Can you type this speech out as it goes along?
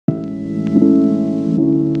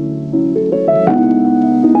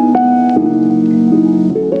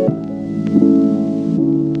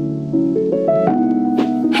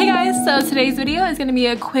today's video is going to be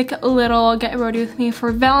a quick little get ready with me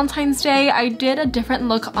for Valentine's Day. I did a different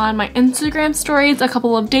look on my Instagram stories a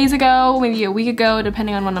couple of days ago, maybe a week ago,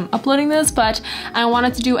 depending on when I'm uploading this, but I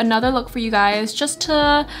wanted to do another look for you guys just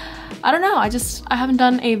to, I don't know, I haven't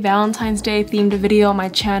done a Valentine's Day themed video on my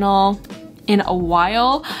channel in a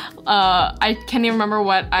while. I can't even remember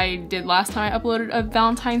what I did last time I uploaded a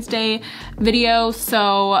Valentine's Day video,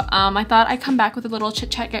 so I thought I'd come back with a little chit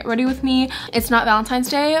chat get ready with me. It's not Valentine's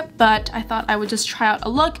Day, but I thought I would just try out a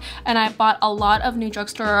look, and I bought a lot of new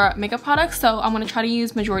drugstore makeup products, so I'm gonna try to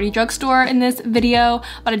use majority drugstore in this video,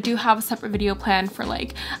 but I do have a separate video planned for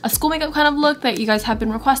like a school makeup kind of look that you guys have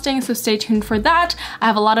been requesting, so stay tuned for that. I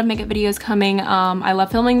have a lot of makeup videos coming. I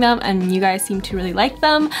love filming them and you guys seem to really like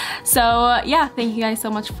them, so yeah, thank you guys so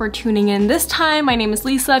much for tuning in this time. My name is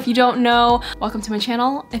Lisa. If you don't know, welcome to my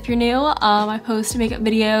channel. If you're new, I post makeup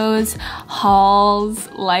videos,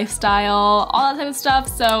 hauls, lifestyle, all that type of stuff.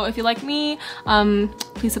 So if you like me,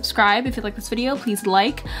 please subscribe. If you like this video, please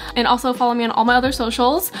like, and also follow me on all my other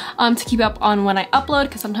socials to keep up on when I upload,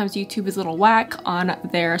 because sometimes YouTube is a little whack on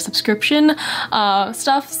their subscription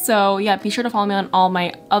stuff. So yeah, be sure to follow me on all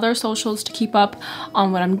my other socials to keep up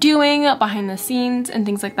on what I'm doing behind the scenes and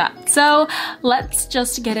things like that. So let's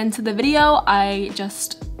just get into the video. I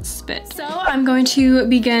just spit. So I'm going to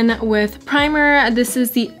begin with primer. This is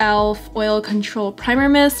the e.l.f. Oil Control Primer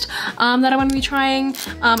Mist that I'm going to be trying.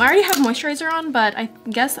 I already have moisturizer on, but I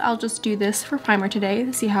guess I'll just do this for primer today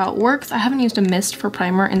to see how it works. I haven't used a mist for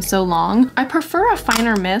primer in so long. I prefer a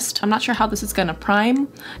finer mist. I'm not sure how this is going to prime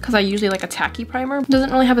because I usually like a tacky primer. It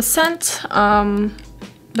doesn't really have a scent,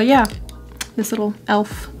 but yeah, this little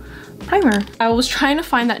e.l.f. primer. I was trying to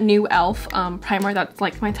find that new e.l.f. Primer that's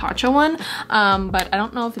like my Tatcha one, but I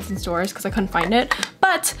don't know if it's in stores because I couldn't find it.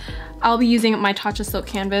 But I'll be using my Tatcha Silk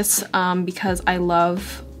Canvas because I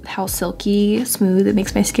love how silky smooth it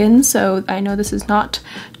makes my skin. So I know this is not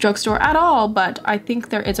drugstore at all, but I think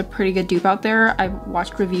there is a pretty good dupe out there. I've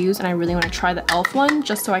watched reviews and I really want to try the e.l.f. one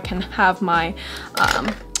just so I can have my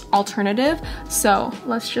alternative. So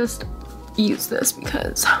let's just use this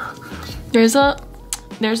because there's a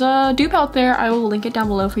dupe out there. I will link it down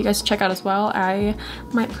below for you guys to check out as well. I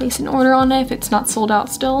might place an order on it if it's not sold out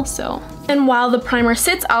still, so. And while the primer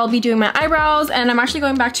sits, I'll be doing my eyebrows, and I'm actually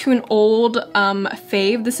going back to an old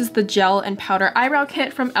fave. This is the gel and powder eyebrow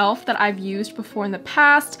kit from e.l.f. that I've used before in the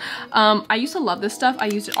past. I used to love this stuff. I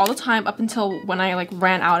used it all the time up until when I like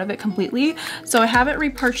ran out of it completely. So I haven't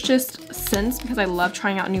repurchased since because I love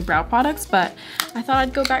trying out new brow products, but I thought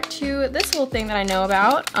I'd go back to this little thing that I know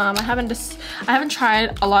about. I haven't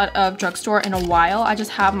tried a lot of drugstore in a while. I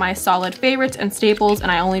just have my solid favorites and staples, and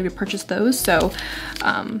I only repurchased those. So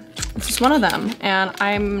this is one of them, and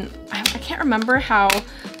I can't remember how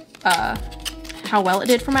well it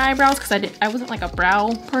did for my eyebrows because I wasn't like a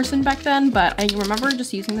brow person back then, but I remember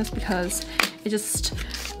just using this because it just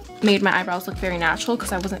made my eyebrows look very natural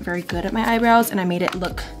because I wasn't very good at my eyebrows and I made it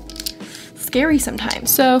look scary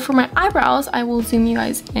sometimes. So for my eyebrows, I will zoom you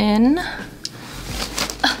guys in.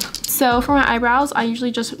 So for my eyebrows, I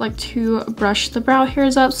usually just like to brush the brow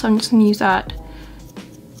hairs up, so I'm just gonna use that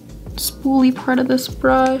spoolie part of this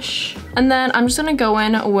brush. And then I'm just gonna go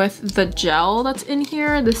in with the gel that's in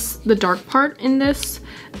here. The dark part in this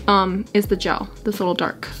is the gel, this little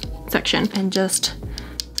dark section, and just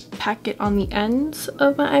pack it on the ends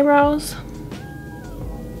of my eyebrows.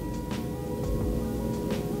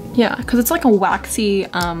 Yeah, because it's like a waxy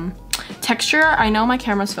texture. I know my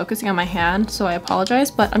camera's focusing on my hand, so I apologize,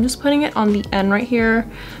 but I'm just putting it on the end right here.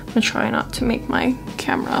 I'm gonna try not to make my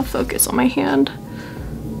camera focus on my hand.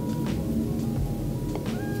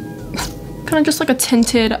 Kind of just like a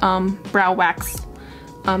tinted brow wax,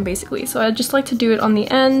 basically. So I just like to do it on the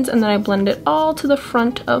ends, and then I blend it all to the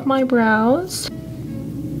front of my brows.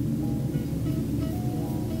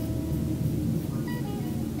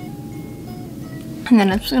 And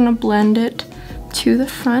then I'm just gonna blend it to the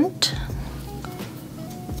front.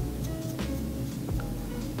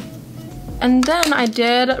 And then I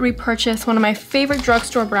did repurchase one of my favorite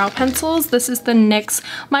drugstore brow pencils. This is the NYX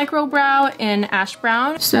Micro Brow in Ash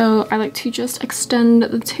Brown. So I like to just extend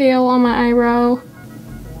the tail on my eyebrow.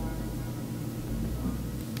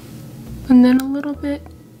 And then a little bit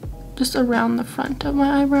just around the front of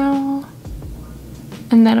my eyebrow.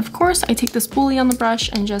 And then of course I take this spoolie on the brush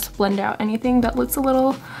and just blend out anything that looks a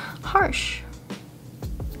little harsh.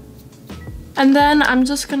 And then I'm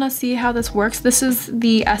just gonna see how this works. This is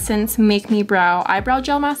the Essence Make Me Brow Eyebrow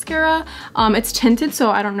Gel Mascara. It's tinted,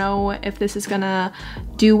 so I don't know if this is gonna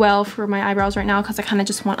do well for my eyebrows right now because I kind of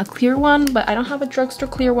just want a clear one, but I don't have a drugstore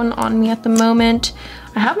clear one on me at the moment.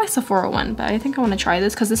 I have my Sephora one, but I think I want to try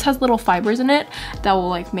this because this has little fibers in it that will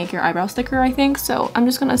like make your eyebrows thicker, I think. So I'm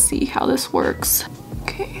just gonna see how this works.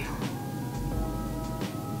 Okay.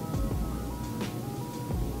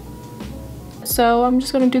 So I'm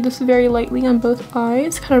just gonna do this very lightly on both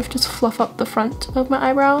eyes, kind of just fluff up the front of my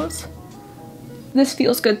eyebrows. This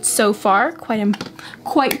feels good so far.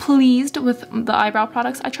 Quite pleased with the eyebrow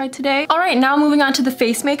products I tried today. All right, now moving on to the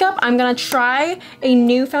face makeup. I'm gonna try a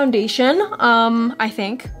new foundation, I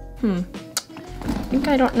think.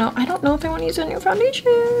 I don't know if I want to use a new foundation.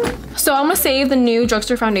 So I'm gonna save the new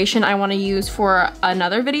drugstore foundation I want to use for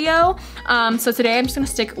another video. So today I'm just gonna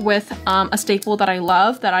stick with a staple that I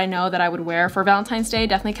love, that I know that I would wear for Valentine's Day.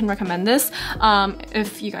 Definitely can recommend this.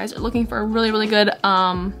 If you guys are looking for a really good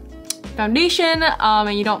foundation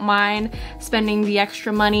and you don't mind spending the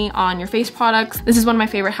extra money on your face products, this is one of my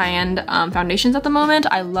favorite high-end foundations at the moment.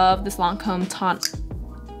 I love this Lancome Taunt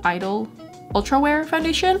Idol Ultra Wear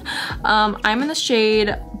foundation. I'm in the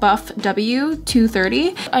shade Buff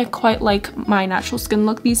W230. I quite like my natural skin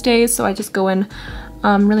look these days, so I just go in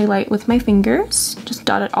really light with my fingers, just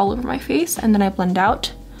dot it all over my face, and then I blend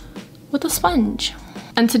out with a sponge.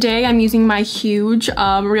 And today I'm using my huge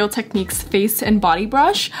Real Techniques face and body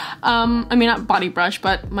brush. I mean, not body brush,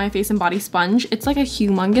 but my face and body sponge. It's like a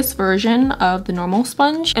humongous version of the normal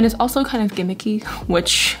sponge, and it's also kind of gimmicky,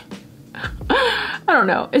 which I don't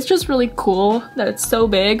know. It's just really cool that it's so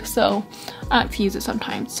big, so I like to use it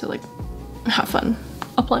sometimes to like have fun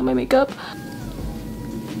applying my makeup.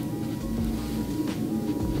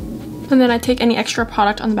 And then I take any extra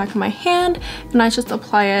product on the back of my hand and I just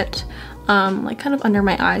apply it like kind of under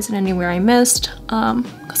my eyes and anywhere I missed,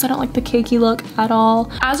 because I don't like the cakey look at all.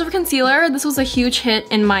 As for concealer, this was a huge hit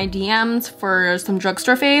in my DMs for some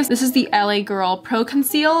drugstore faves. This is the LA Girl Pro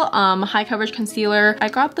Conceal high coverage concealer. I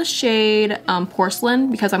got the shade Porcelain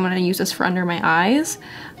because I'm going to use this for under my eyes.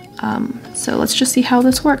 So let's just see how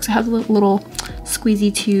this works. I have a little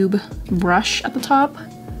squeezy tube brush at the top.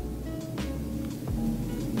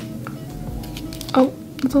 Oh,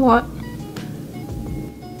 that's a lot.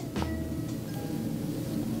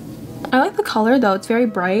 I like the color though, it's very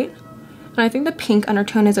bright. And I think the pink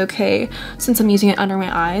undertone is okay since I'm using it under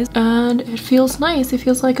my eyes. And it feels nice. It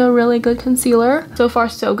feels like a really good concealer. So far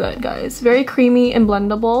so good, guys. Very creamy and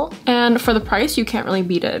blendable. And for the price, you can't really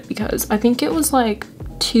beat it because I think it was like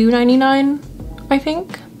 $2.99, I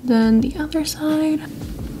think. Then the other side.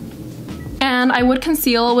 And I would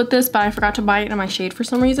conceal with this, but I forgot to buy it in my shade for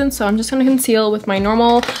some reason. So I'm just gonna conceal with my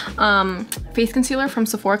normal face concealer from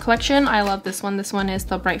Sephora collection. I love this one. This one is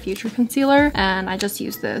the Bright Future Concealer. And I just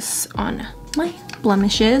use this on my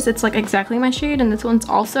blemishes. It's like exactly my shade. And this one's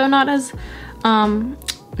also not as,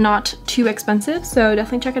 not too expensive. So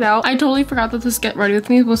definitely check it out. I totally forgot that this Get Ready With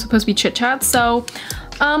Me was supposed to be chit chat. So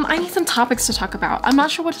I need some topics to talk about. I'm not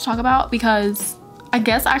sure what to talk about because I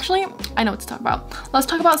guess actually I know what to talk about. Let's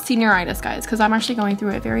talk about senioritis, guys, because I'm actually going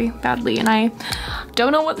through it very badly and I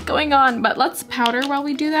don't know what's going on, but let's powder while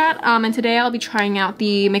we do that. And today I'll be trying out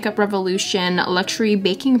the Makeup Revolution Luxury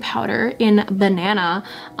Baking Powder in Banana.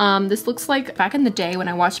 This looks like back in the day when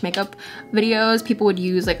I watched makeup videos, people would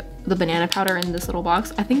use like the banana powder in this little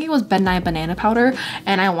box. I think it was Ben Nye banana powder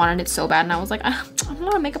and I wanted it so bad and I was like, I'm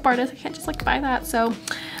not a makeup artist, I can't just like buy that. So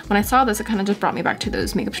when I saw this, it kind of just brought me back to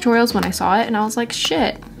those makeup tutorials when I saw it and I was like,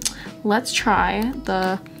 shit, let's try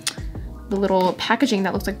the little packaging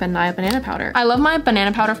that looks like Ben Nye banana powder. I love my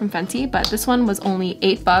banana powder from Fenty, but this one was only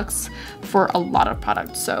 $8 for a lot of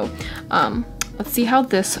products. So let's see how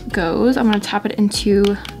this goes. I'm gonna tap it into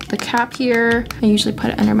the cap here. I usually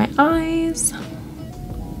put it under my eyes,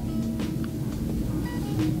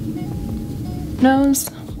 nose,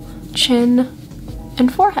 chin,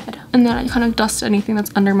 and forehead. And then I kind of dust anything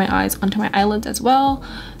that's under my eyes onto my eyelids as well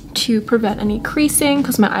to prevent any creasing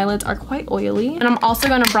because my eyelids are quite oily. And I'm also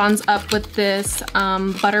going to bronze up with this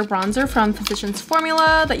butter bronzer from Physicians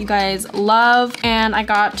Formula that you guys love. And I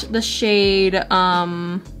got the shade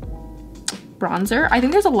bronzer. I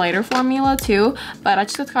think there's a lighter formula too, but I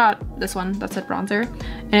just got this one that said bronzer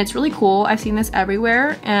and it's really cool. I've seen this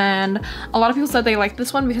everywhere and a lot of people said they like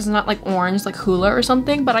this one because it's not like orange like Hoola or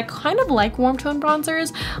something, but I kind of like warm tone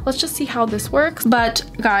bronzers. Let's just see how this works. But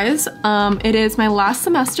guys, it is my last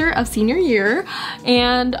semester of senior year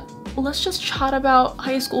and let's just chat about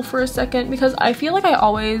high school for a second, because I feel like I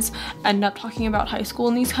always end up talking about high school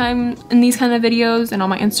in these kind of videos and on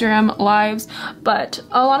my Instagram lives, but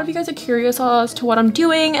a lot of you guys are curious as to what I'm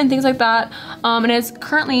doing and things like that. And it's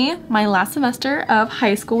currently my last semester of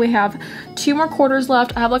high school. We have 2 more quarters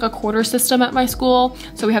left. I have like a quarter system at my school,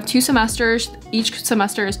 so we have 2 semesters. Each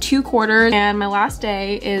semester is 2 quarters, and my last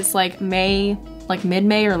day is like May, like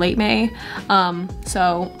mid-May or late May.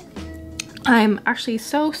 So I'm actually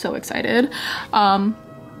so excited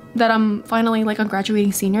that I'm finally like a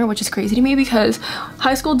graduating senior, which is crazy to me because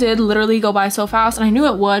high school did literally go by so fast, and I knew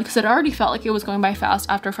it would because it already felt like it was going by fast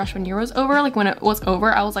after freshman year was over. Like when it was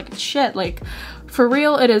over, I was like, shit, like for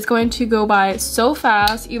real, it is going to go by so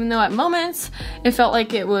fast, even though at moments it felt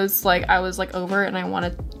like it was like I was like over it and I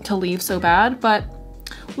wanted to leave so bad. But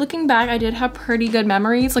looking back, I did have pretty good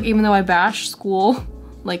memories, like even though I bashed school,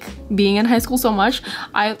 like being in high school so much.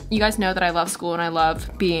 You guys know that I love school and I love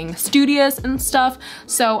being studious and stuff,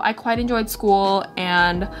 so I quite enjoyed school,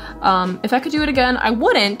 and if I could do it again, I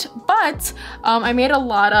wouldn't, but I made a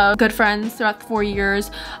lot of good friends throughout the 4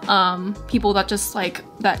 years, people that just like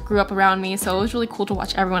that grew up around me, so it was really cool to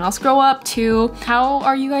watch everyone else grow up too. How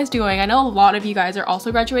are you guys doing? I know a lot of you guys are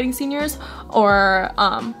also graduating seniors or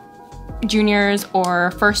juniors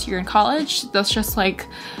or first year in college. That's just like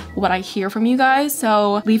what I hear from you guys,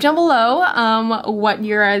 so leave down below what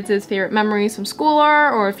your guys' favorite memories from school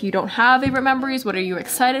are, or if you don't have favorite memories, what are you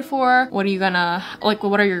excited for? What are you gonna like,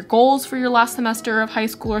 what are your goals for your last semester of high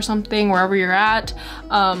school or something, wherever you're at.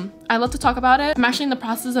 I love to talk about it. I'm actually in the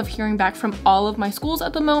process of hearing back from all of my schools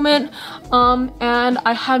at the moment, and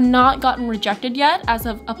I have not gotten rejected yet as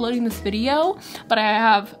of uploading this video, but I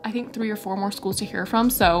have, I think, 3 or 4 more schools to hear from,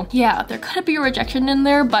 so yeah, there could be a rejection in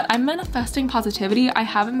there, but I'm manifesting positivity. I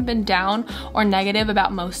haven't been down or negative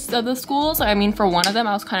about most of the schools. I mean, for one of them,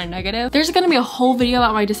 I was kind of negative. There's gonna be a whole video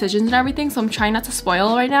about my decisions and everything, so I'm trying not to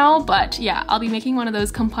spoil right now, but yeah, I'll be making one of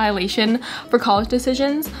those compilation for college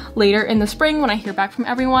decisions later in the spring when I hear back from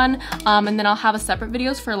everyone. And then I'll have a separate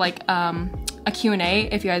videos for like a Q&A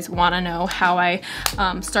if you guys want to know how I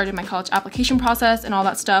started my college application process and all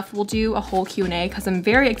that stuff. We'll do a whole Q&A because I'm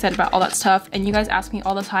very excited about all that stuff, and you guys ask me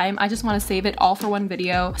all the time. I just want to save it all for one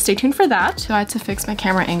video. Stay tuned for that. So I had to fix my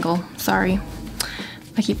camera angle. Sorry.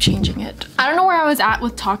 I keep changing it. I don't know where I was at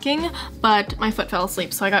with talking, but my foot fell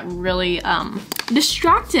asleep, so I got really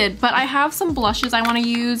distracted. But I have some blushes I want to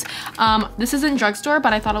use. This isn't drugstore,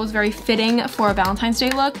 but I thought it was very fitting for a Valentine's Day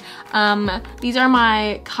look. These are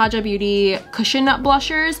my Kaja Beauty cushion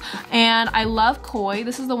blushers, and I love Koi.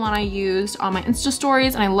 This is the one I used on my Insta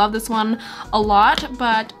stories, and I love this one a lot,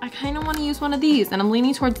 but I kind of want to use one of these, and I'm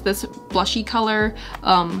leaning towards this blushy color,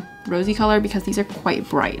 rosy color, because these are quite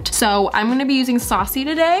bright. So I'm gonna be using Saucy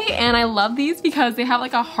today, and I love these because they have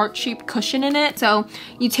like a heart-shaped cushion in it. So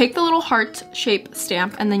you take the little heart-shaped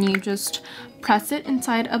stamp and then you just press it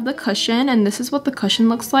inside of the cushion, and this is what the cushion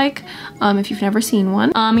looks like if you've never seen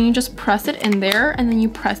one. And you just press it in there and then you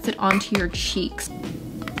press it onto your cheeks.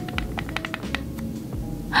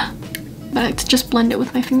 But I just blend it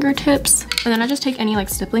with my fingertips, and then I just take any like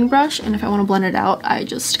stippling brush, and if I want to blend it out, I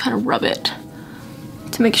just kind of rub it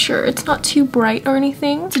to make sure it's not too bright or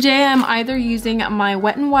anything. Today I'm either using my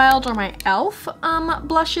Wet n Wild or my e.l.f.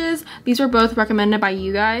 blushes. These were both recommended by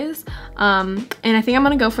you guys, and I think I'm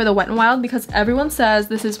gonna go for the Wet n Wild because everyone says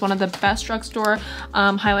this is one of the best drugstore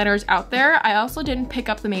highlighters out there. I also didn't pick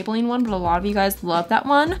up the Maybelline one, but a lot of you guys love that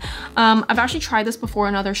one. I've actually tried this before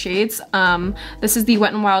in other shades. This is the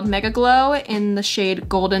Wet n Wild Mega Glow in the shade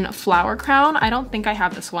Golden Flower Crown. I don't think I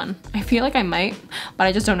have this one. I feel like I might, but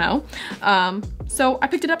I just don't know. So I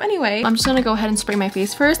picked it up anyway. I'm just gonna go ahead and spray my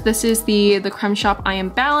face first. This is the Creme Shop I Am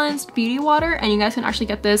Balanced Beauty Water, and you guys can actually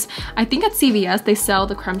get this, I think at CVS. They sell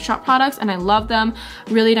the Creme Shop products and I love them.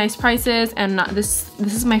 Really nice prices, and this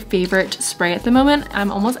is my favorite spray at the moment.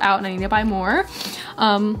 I'm almost out and I need to buy more.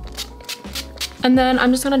 And then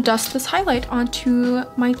I'm just gonna dust this highlight onto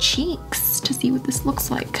my cheeks to see what this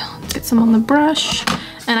looks like. Let's get some on the brush.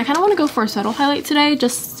 And I kind of want to go for a subtle highlight today,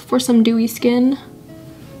 just for some dewy skin.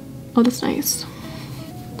 Oh, that's nice.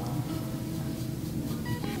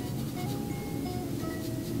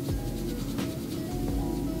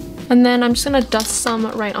 And then I'm just gonna dust some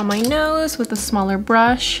right on my nose with a smaller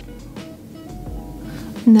brush.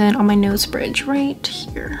 And then on my nose bridge right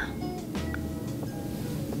here.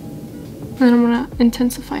 And then I'm gonna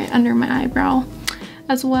intensify it under my eyebrow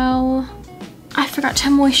as well. I forgot to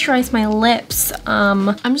moisturize my lips.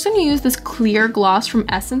 I'm just gonna use this clear gloss from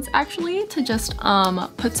Essence actually to just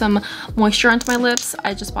put some moisture onto my lips.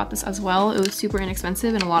 I just bought this as well. It was super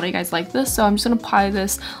inexpensive and a lot of you guys like this, so I'm just gonna apply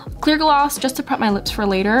this clear gloss just to prep my lips for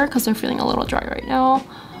later because they're feeling a little dry right now.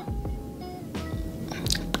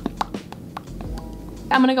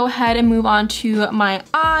 I'm gonna go ahead and move on to my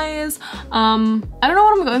eyes. I don't know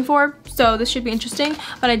what I'm going for, so this should be interesting,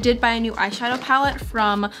 but I did buy a new eyeshadow palette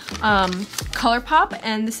from ColourPop,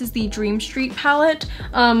 and this is the Dream Street palette,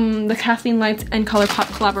 the Kathleen Lights and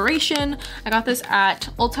ColourPop collaboration. I got this at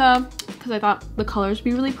Ulta because I thought the colors would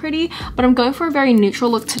be really pretty, but I'm going for a very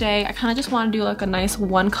neutral look today. I kind of just want to do like a nice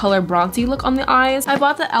one color bronzy look on the eyes. I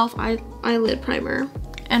bought the e.l.f. eyelid primer,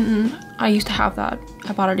 and I used to have that.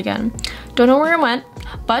 I bought it again. Don't know where it went,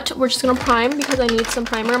 but we're just gonna prime because I need some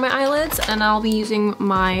primer on my eyelids, and I'll be using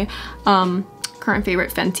my current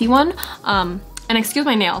favorite Fenty one. And excuse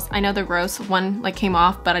my nails. I know they're gross. One like came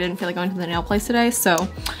off, but I didn't feel like going to the nail place today, so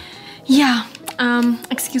yeah.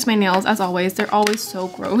 Excuse my nails as always. They're always so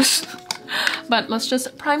gross. But let's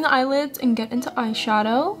just prime the eyelids and get into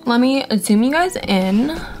eyeshadow. Let me zoom you guys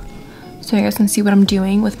in so you guys can see what I'm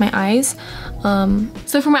doing with my eyes.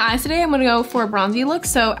 So for my eyes today, I'm gonna go for a bronzy look.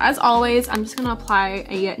 So as always, I'm just gonna apply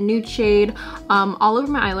a nude shade all over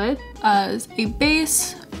my eyelid as a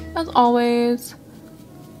base, as always.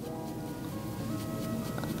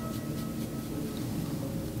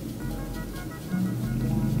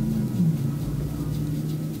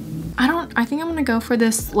 I think I'm gonna go for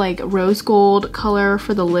this like rose gold color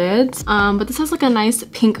for the lids, but this has like a nice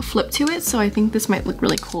pink flip to it, so I think this might look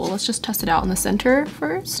really cool. Let's just test it out in the center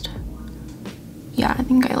first. Yeah, I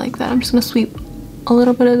think I like that. I'm just gonna sweep a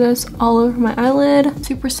little bit of this all over my eyelid.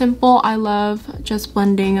 Super simple. I love just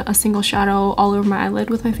blending a single shadow all over my eyelid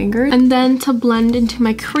with my fingers. And then to blend into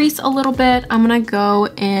my crease a little bit, I'm gonna go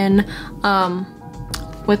in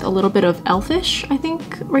with a little bit of Elfish, I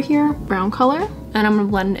think, right here, brown color. And I'm gonna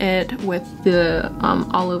blend it with the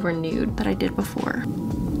all over nude that I did before.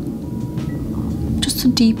 Just to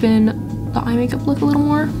deepen the eye makeup look a little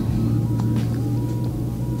more.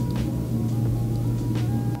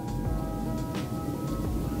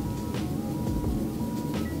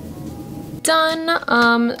 Done.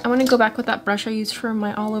 I'm gonna go back with that brush I used for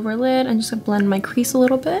my all over lid and just blend my crease a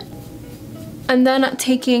little bit. And then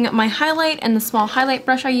taking my highlight and the small highlight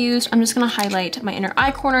brush I used, I'm just gonna highlight my inner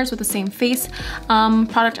eye corners with the same face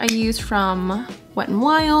product I used from Wet n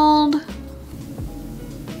Wild.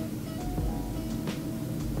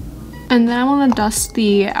 And then I wanna dust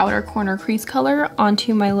the outer corner crease color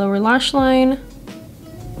onto my lower lash line.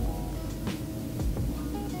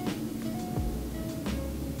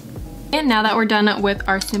 And now that we're done with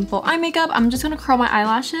our simple eye makeup, I'm just gonna curl my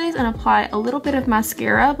eyelashes and apply a little bit of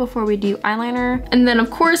mascara before we do eyeliner. And then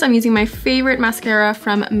of course, I'm using my favorite mascara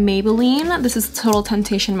from Maybelline. This is Total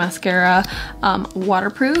Temptation Mascara,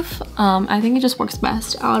 waterproof. I think it just works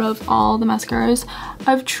best out of all the mascaras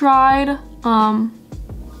I've tried.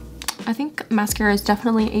 I think mascara is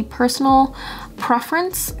definitely a personal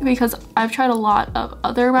preference because I've tried a lot of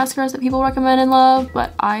other mascaras that people recommend and love,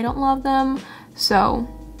 but I don't love them.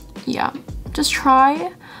 So yeah, just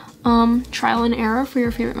try trial and error for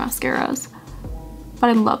your favorite mascaras,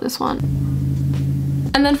 but I love this one.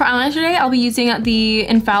 And then for eyeliner today, I'll be using the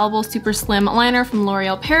Infallible Super Slim Liner from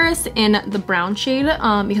L'Oreal Paris in the brown shade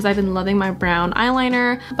because I've been loving my brown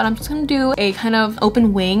eyeliner, but I'm just gonna do a kind of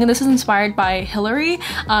open wing. This is inspired by Hillary.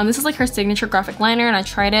 This is like her signature graphic liner, and I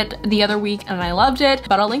tried it the other week and I loved it,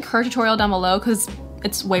 but I'll link her tutorial down below because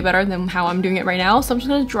it's way better than how I'm doing it right now. So I'm just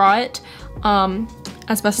gonna draw it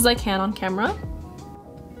as best as I can on camera.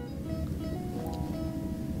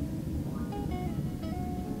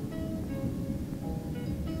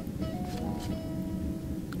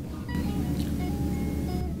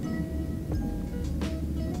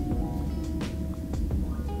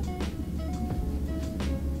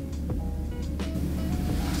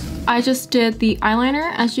 I just did the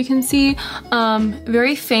eyeliner, as you can see,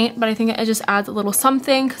 very faint, but I think it just adds a little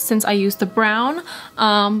something since I used the brown.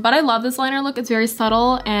 But I love this liner look. It's very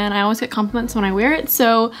subtle and I always get compliments when I wear it.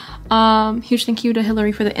 So huge thank you to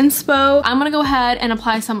Hillary for the inspo. I'm gonna go ahead and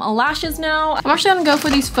apply some lashes now. I'm actually gonna go for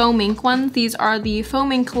these faux mink ones. These are the faux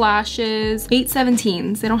mink lashes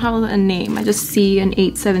 817s. They don't have a name. I just see an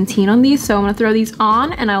 817 on these. So I'm gonna throw these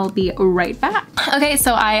on and I will be right back. Okay,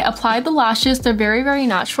 so I applied the lashes. They're very, very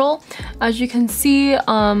natural. As you can see,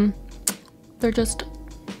 they're just,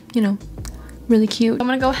 you know, really cute. I'm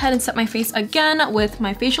gonna go ahead and set my face again with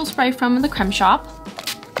my facial spray from the Creme Shop.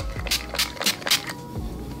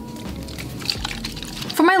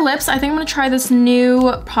 For my lips, I think I'm gonna try this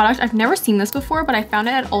new product. I've never seen this before, but I found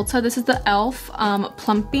it at Ulta. This is the e.l.f.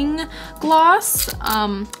 Plumping Gloss.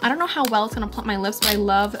 I don't know how well it's gonna plump my lips, but I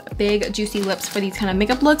love big, juicy lips for these kind of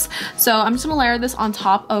makeup looks. So I'm just gonna layer this on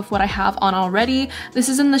top of what I have on already. This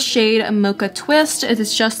is in the shade Mocha Twist.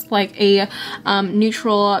 It's just like a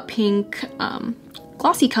neutral pink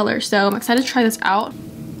glossy color. So I'm excited to try this out.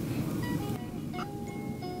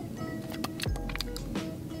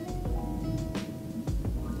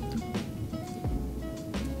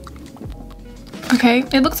 Okay,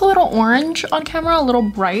 it looks a little orange on camera, a little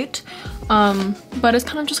bright, but it's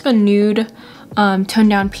kind of just like a nude toned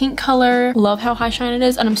down pink color. Love how high shine it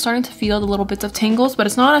is, and I'm starting to feel the little bits of tangles, but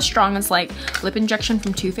it's not as strong as like lip injection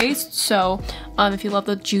from Too Faced. So if you love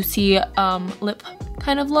the juicy lip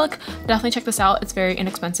kind of look, definitely check this out. It's very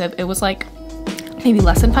inexpensive. It was like maybe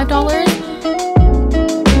less than $5.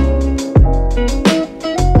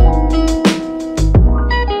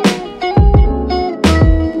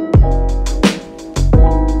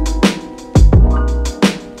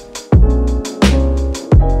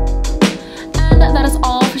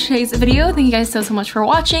 Today's video. Thank you guys so much for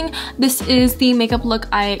watching. This is the makeup look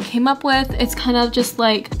I came up with. It's kind of just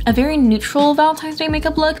like a very neutral Valentine's Day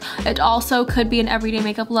makeup look. It also could be an everyday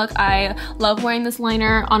makeup look. I love wearing this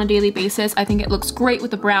liner on a daily basis. I think it looks great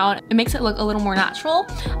with the brown. It makes it look a little more natural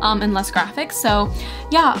and less graphic. So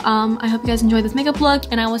yeah, I hope you guys enjoyed this makeup look,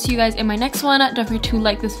 and I will see you guys in my next one. Don't forget to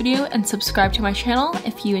like this video and subscribe to my channel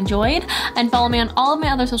if you enjoyed, and follow me on all of my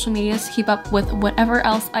other social medias to keep up with whatever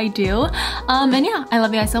else I do. And yeah, I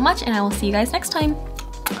love you guys so much, and I will see you guys next time.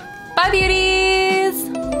 Bye, beauties!